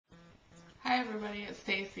everybody, it's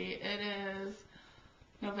Stacy. It is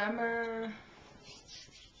November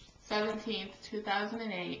 17th,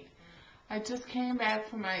 2008. I just came back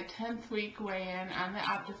from my 10th week weigh-in on the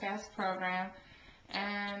optifast program,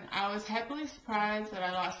 and I was happily surprised that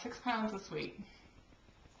I lost 6 pounds this week.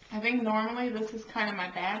 I think normally this is kind of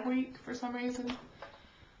my bad week for some reason,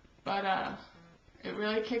 but it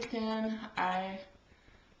really kicked in.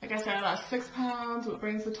 Like I said, I lost 6 pounds, which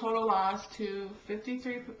brings the total loss to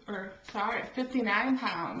 59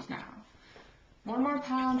 pounds now. 1 more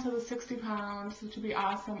pound to the 60 pounds, which would be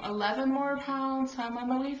awesome. 11 more pounds, so I'm on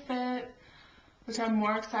the Wii Fit, which I'm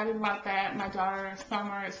more excited about that. My daughter,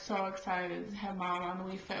 Summer, is so excited to have Mom on the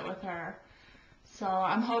Wii Fit with her. So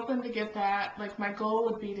I'm hoping to get that. Like, my goal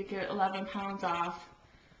would be to get 11 pounds off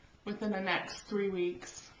within the next 3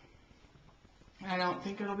 weeks. I don't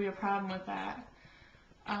think it'll be a problem with that.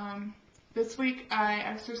 This week I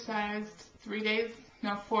exercised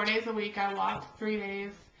 4 days a week. I walked 3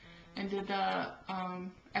 days and did the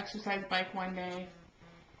exercise bike 1 day.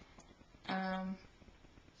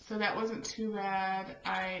 So that wasn't too bad.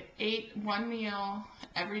 I ate 1 meal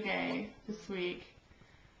every day this week.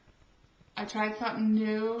 I tried something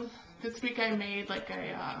new. This week I made like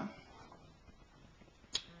an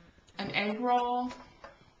egg roll,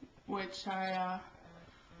 which I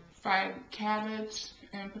fried cabbage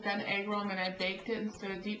and put that in the egg roll, and then I baked it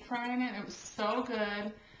instead of deep frying it. It was so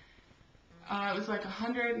good. It was like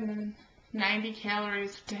 190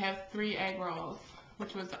 calories to have 3 egg rolls,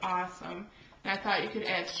 which was awesome. And I thought you could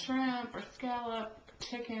add shrimp or scallop,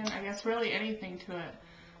 chicken, I guess really anything to it.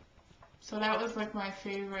 So that was like my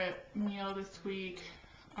favorite meal this week.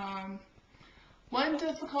 One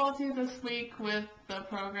difficulty this week with the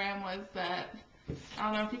program was that, I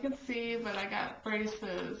don't know if you can see, but I got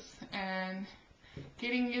braces, and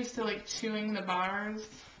getting used to like chewing the bars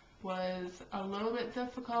was a little bit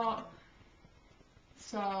difficult.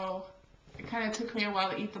 So it kind of took me a while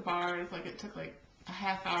to eat the bars. Like, it took like a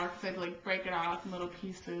half hour because I had to like break it off in little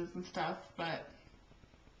pieces and stuff. But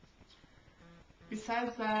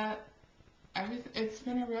besides that, it's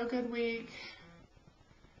been a real good week.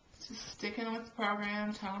 Just sticking with the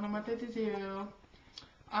program, telling them what they do.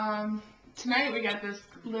 Tonight we got this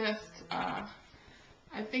list.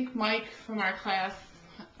 I think Mike from our class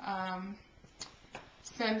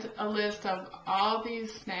sent a list of all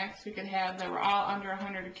these snacks we could have that were all under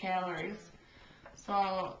 100 calories.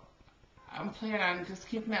 So I'm planning on just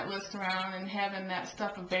keeping that list around and having that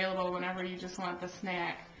stuff available whenever you just want the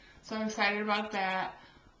snack. So I'm excited about that.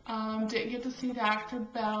 Didn't get to see Dr.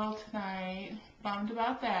 Bell tonight. Bummed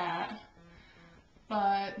about that.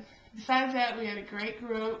 But besides that, we had a great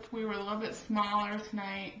group. We were a little bit smaller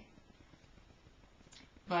tonight.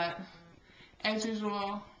 But as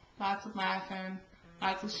usual, lots of laughing,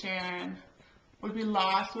 lots of sharing. Would be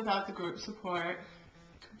lost without the group support.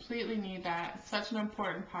 Completely need that. It's such an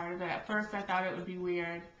important part of it. At first I thought it would be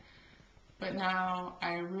weird, but now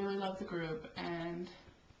I really love the group, and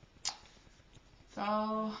so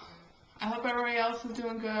I hope everybody else is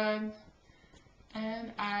doing good,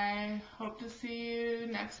 and I hope to see you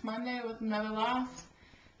next Monday with another loss.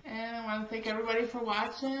 And I want to thank everybody for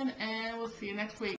watching, and we'll see you next week.